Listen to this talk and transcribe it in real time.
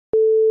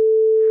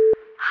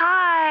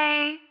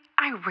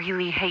I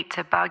really hate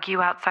to bug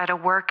you outside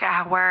of work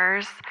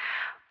hours,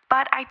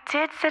 but I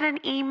did send an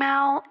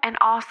email and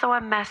also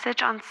a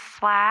message on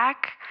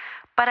Slack,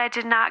 but I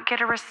did not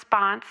get a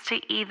response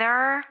to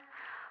either,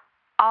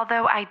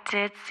 although I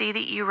did see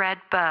that you read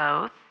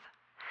both.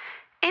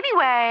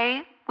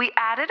 Anyway, we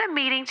added a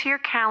meeting to your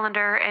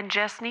calendar and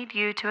just need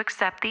you to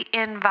accept the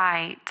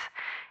invite.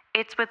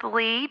 It's with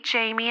Lee,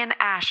 Jamie, and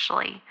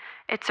Ashley.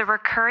 It's a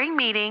recurring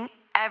meeting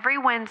every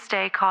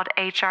Wednesday called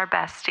HR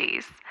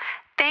Besties.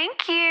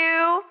 Thank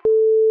you.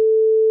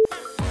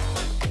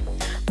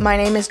 My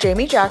name is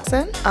Jamie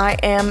Jackson. I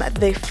am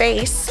the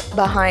face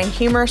behind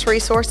Humorous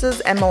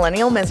Resources and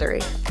Millennial Misery.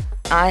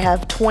 I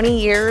have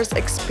 20 years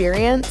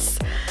experience,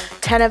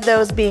 10 of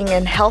those being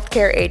in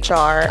healthcare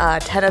HR,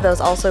 10 of those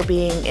also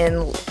being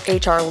in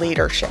HR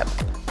leadership.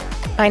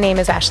 My name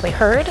is Ashley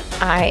Hurd.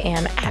 I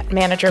am at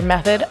Manager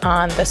Method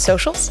on the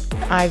socials.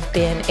 I've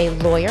been a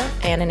lawyer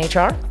and an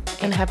HR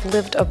and have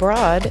lived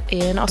abroad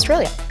in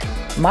Australia.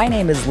 My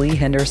name is Lee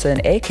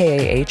Henderson,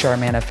 aka HR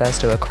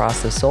Manifesto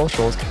across the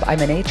socials. I'm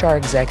an HR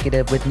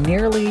executive with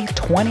nearly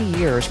 20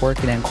 years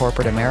working in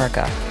corporate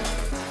America.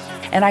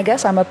 And I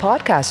guess I'm a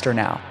podcaster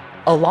now.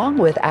 Along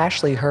with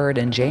Ashley Hurd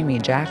and Jamie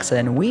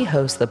Jackson, we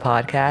host the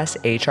podcast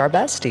HR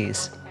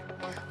Besties.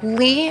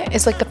 Lee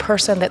is like the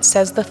person that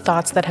says the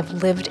thoughts that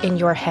have lived in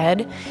your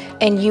head,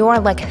 and you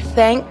are like,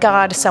 thank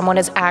God someone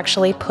is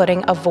actually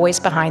putting a voice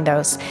behind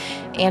those.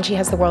 And she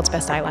has the world's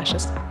best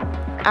eyelashes.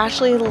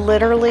 Ashley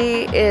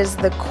literally is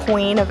the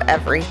queen of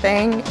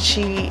everything.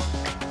 She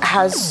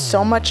has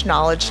so much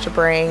knowledge to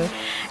bring,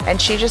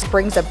 and she just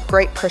brings a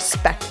great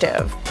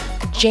perspective.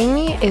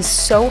 Jamie is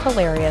so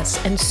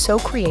hilarious and so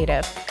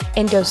creative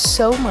and does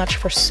so much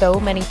for so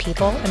many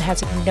people and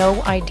has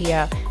no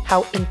idea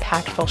how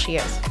impactful she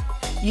is.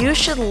 You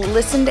should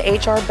listen to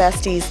HR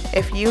Besties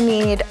if you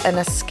need an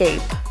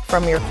escape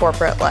from your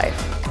corporate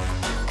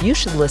life. You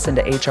should listen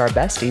to HR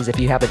Besties if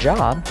you have a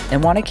job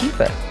and want to keep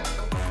it.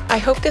 I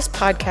hope this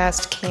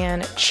podcast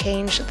can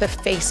change the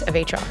face of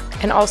HR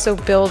and also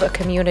build a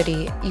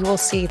community. You will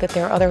see that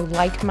there are other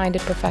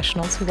like-minded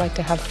professionals who like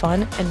to have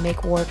fun and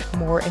make work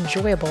more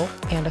enjoyable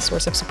and a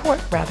source of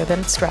support rather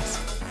than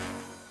stress.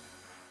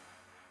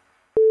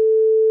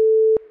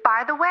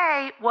 By the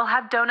way, we'll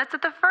have donuts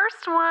at the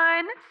first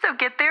one, so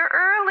get there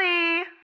early.